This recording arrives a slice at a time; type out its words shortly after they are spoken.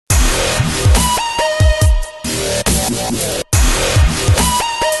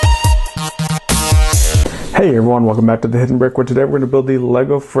Hey everyone, welcome back to the Hidden Brick, where today we're going to build the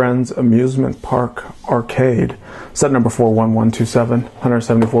LEGO Friends Amusement Park Arcade. Set number 41127,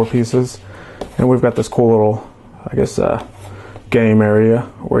 174 pieces. And we've got this cool little, game area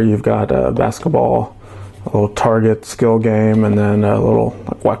where you've got a basketball, a little target skill game, and then a little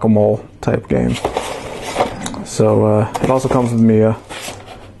whack-a-mole type game. So it also comes with Mia.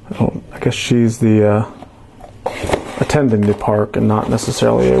 I guess she's the attending the park and not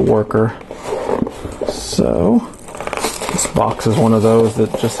necessarily a worker. So this box is one of those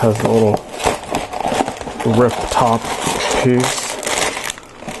that just has a little rip top piece.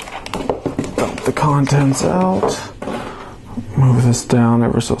 Dump the contents out. Move this down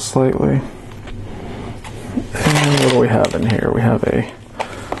ever so slightly. And what do we have in here? We have a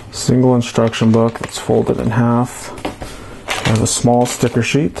single instruction book that's folded in half. We have a small sticker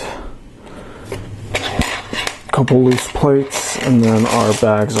sheet, a couple loose plates, and then our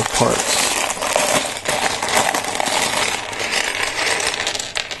bags of parts.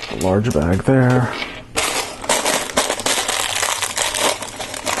 A large bag there.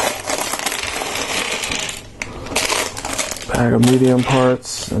 Bag of medium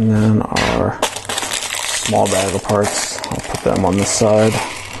parts, and then our small bag of parts. I'll put them on this side.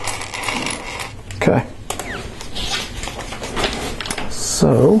 Okay.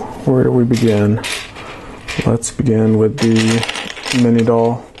 So, where do we begin? Let's begin with the mini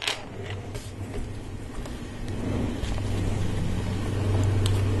doll.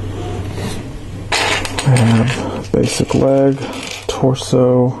 We have basic leg,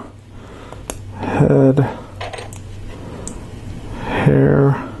 torso, head,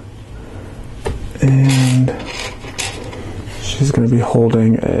 hair, and she's going to be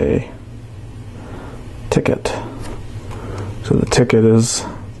holding a ticket. So the ticket is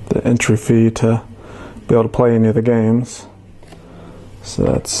the entry fee to be able to play any of the games. So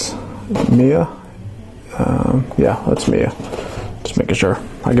that's Mia. Yeah, that's Mia. Just making sure.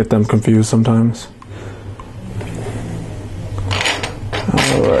 I get them confused sometimes.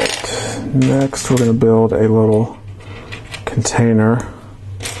 Alright, next we're going to build a little container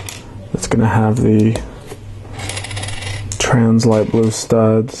that's going to have the trans light blue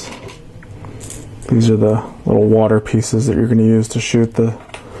studs. These are the little water pieces that you're going to use to shoot the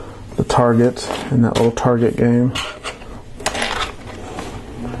target in that little target game.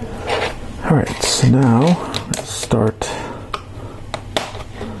 Alright, so now let's start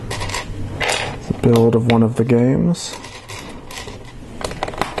the build of one of the games.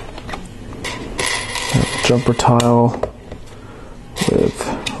 Jumper tile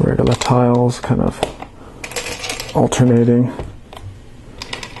with regular tiles kind of alternating.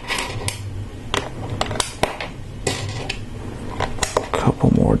 A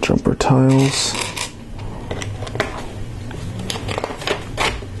couple more jumper tiles.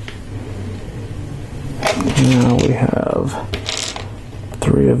 Now we have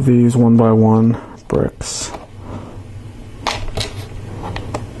 3 of these 1x1 bricks.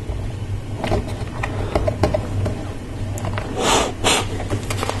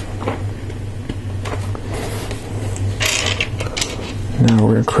 Now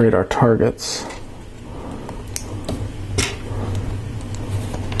we're going to create our targets.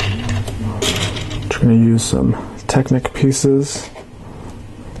 We're going to use some Technic pieces.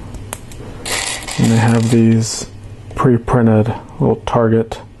 And they have these pre-printed little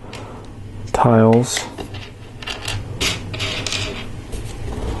target tiles.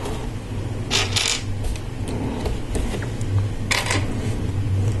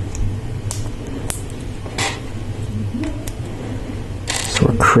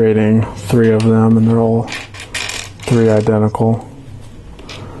 We're creating 3 of them, and they're all 3 identical.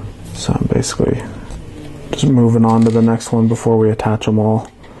 So I'm basically just moving on to the next one before we attach them all.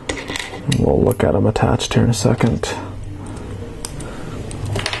 And we'll look at them attached here in a second.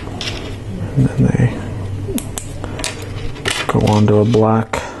 And then they go onto a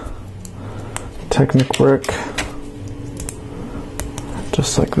black Technic brick,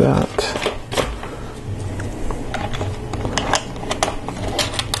 just like that.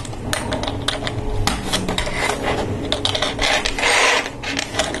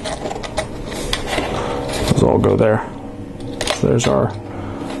 All go there. So there's our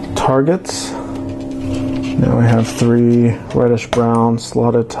targets. Now we have 3 reddish brown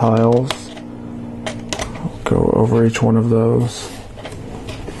slotted tiles. I'll go over each one of those.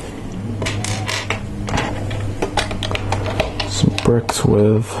 Some bricks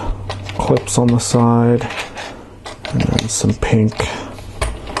with clips on the side, and then some pink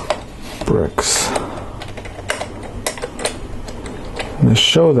bricks. And they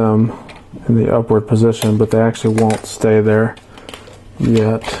show them in the upward position, but they actually won't stay there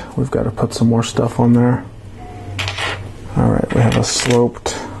yet. We've got to put some more stuff on there. Alright, we have a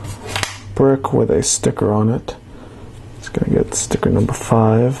sloped brick with a sticker on it. Just going to get sticker number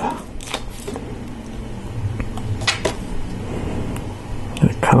 5. And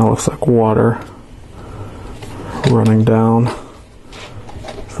it kind of looks like water running down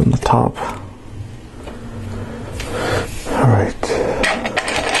from the top. Alright,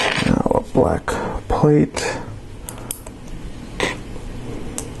 now a black plate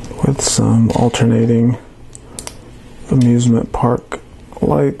with some alternating amusement park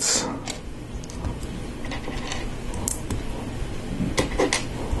lights.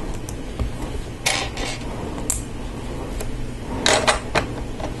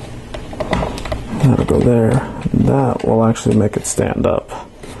 That'll go there. And that will actually make it stand up.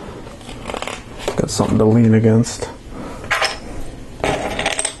 Got something to lean against.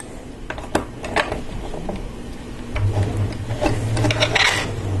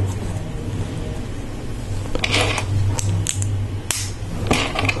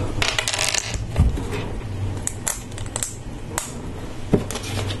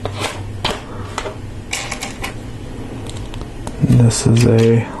 This is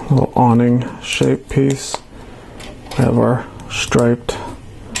a little awning shaped piece. We have our striped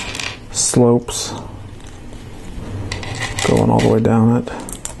slopes going all the way down it.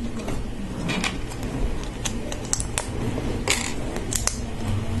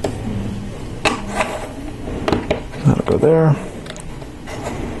 That'll go there.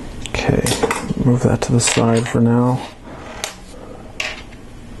 Okay, move that to the side for now.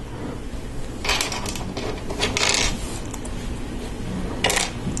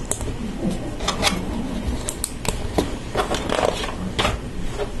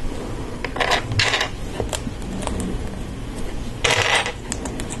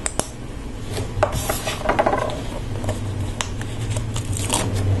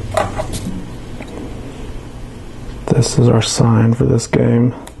 This is our sign for this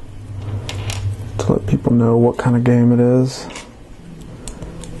game to let people know what kind of game it is.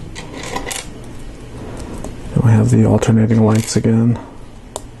 And we have the alternating lights again.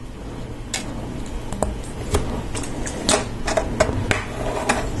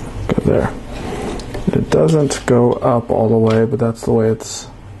 Go there. It doesn't go up all the way, but that's the way it's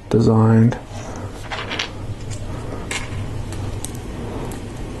designed.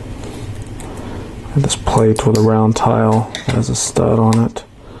 And this plate with a round tile has a stud on it.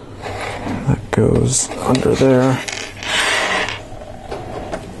 That goes under there.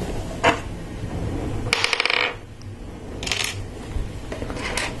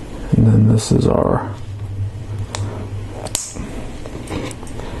 And then this is our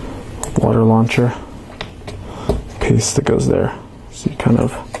water launcher piece that goes there. So you kind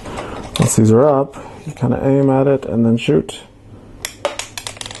of, once these are up, you kind of aim at it and then shoot.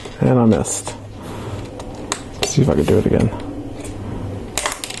 And I missed. See if I can do it again.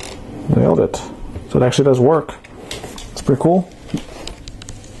 Nailed it. So it actually does work. It's pretty cool.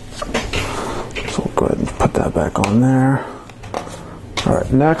 So we'll go ahead and put that back on there.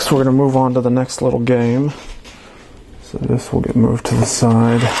 Alright, next we're going to move on to the next little game. So this will get moved to the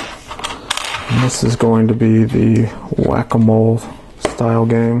side. And this is going to be the whack-a-mole style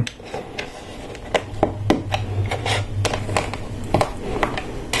game.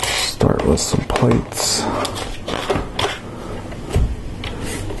 Start with some plates.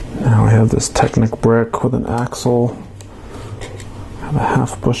 Now we have this Technic brick with an axle. Have a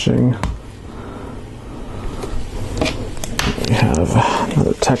half bushing. We have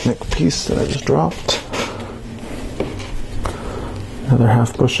another Technic piece that I just dropped. Another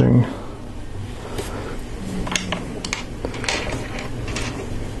half bushing.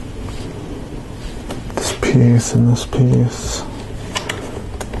 This piece and this piece.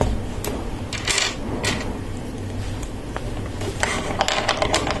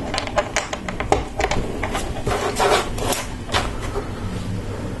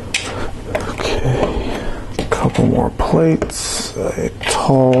 Couple more plates, a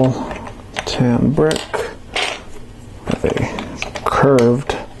tall tan brick with a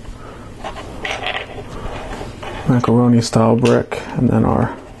curved macaroni style brick, and then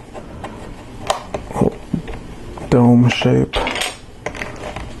our little dome shape.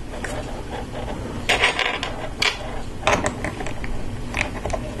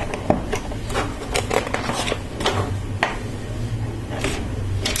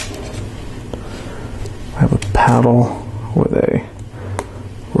 I have a paddle with a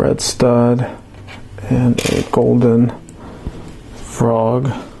red stud and a golden frog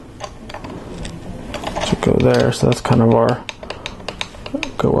to go there. So that's kind of our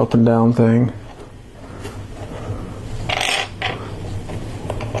go up and down thing.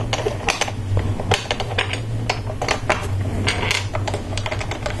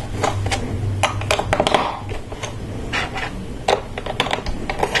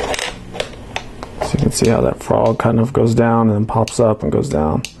 can see how that frog kind of goes down and then pops up and goes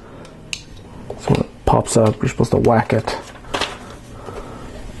down. So when it pops up, you're supposed to whack it.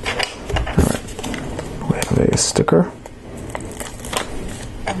 Alright, we have a sticker.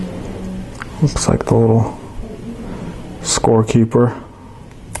 Looks like the little scorekeeper.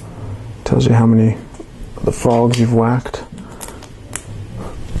 Tells you how many of the frogs you've whacked.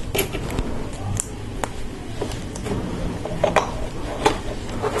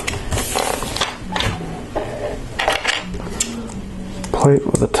 Plate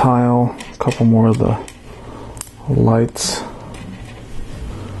with a tile, a couple more of the lights,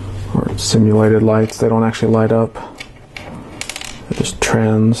 or simulated lights. They don't actually light up. They're just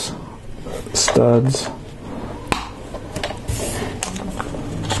trans studs.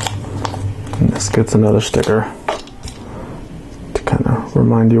 And this gets another sticker to kind of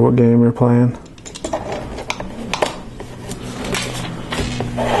remind you what game you're playing.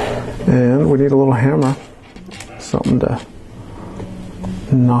 And we need a little hammer, something to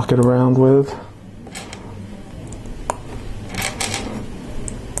knock it around with.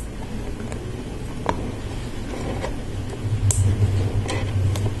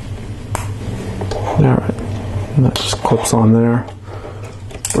 Alright, and that just clips on there.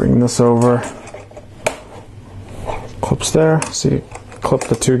 Bring this over. Clips there. So you clip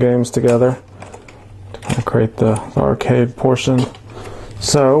the two games together to kind of create the arcade portion.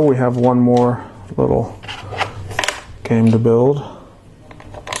 So we have one more little game to build.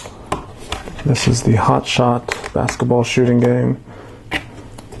 This is the Hot Shot basketball shooting game.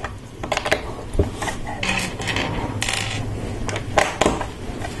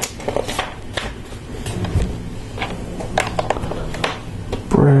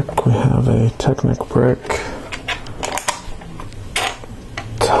 Brick, we have a Technic brick,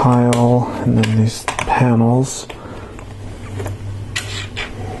 tile, and then these panels.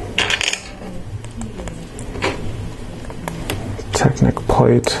 Technic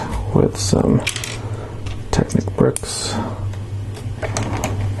plate with some Technic bricks.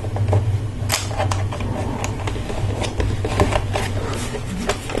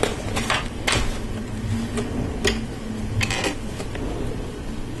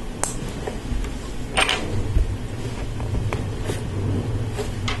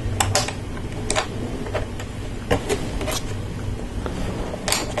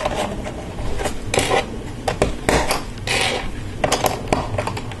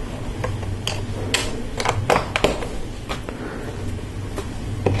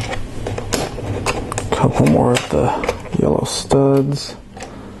 Couple more of the yellow studs.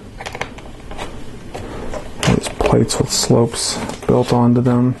 These plates with slopes built onto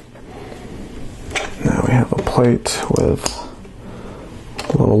them. Now we have a plate with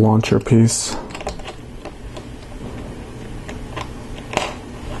a little launcher piece.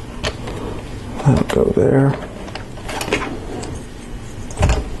 That'll go there.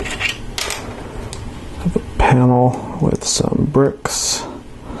 Have a panel with some bricks.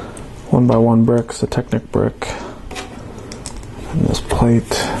 1x1 bricks, a Technic brick, and this plate,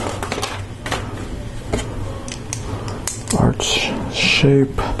 arch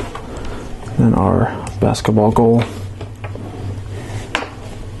shape, and then our basketball goal.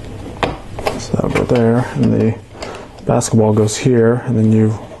 So that'll go there, and the basketball goes here, and then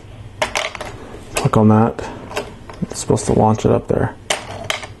you click on that. It's supposed to launch it up there.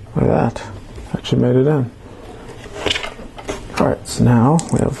 Look at that. Actually made it in. Alright, so now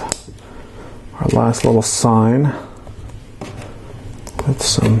we have our last little sign with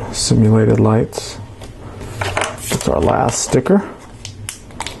some simulated lights. It's our last sticker.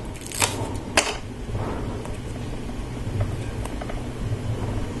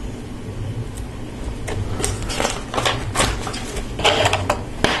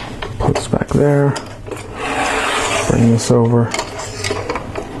 Put this back there. Bring this over.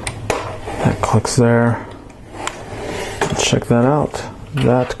 That clicks there. Check that out.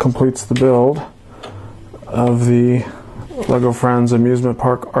 That completes the build of the LEGO Friends Amusement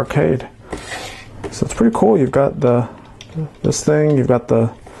Park Arcade. So it's pretty cool. You've got this thing, you've got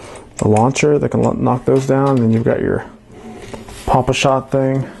the launcher that can knock those down, and then you've got your Pop-A-Shot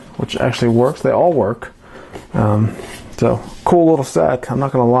thing, which actually works. They all work. So cool little set. I'm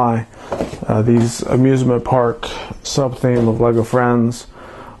not gonna lie. These amusement park sub-theme of LEGO Friends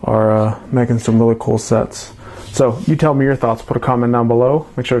are making some really cool sets. So you tell me your thoughts. Put a comment down below.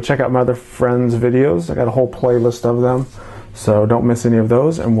 Make sure to check out my other friends' videos. I got a whole playlist of them, so don't miss any of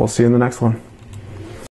those, and we'll see you in the next one.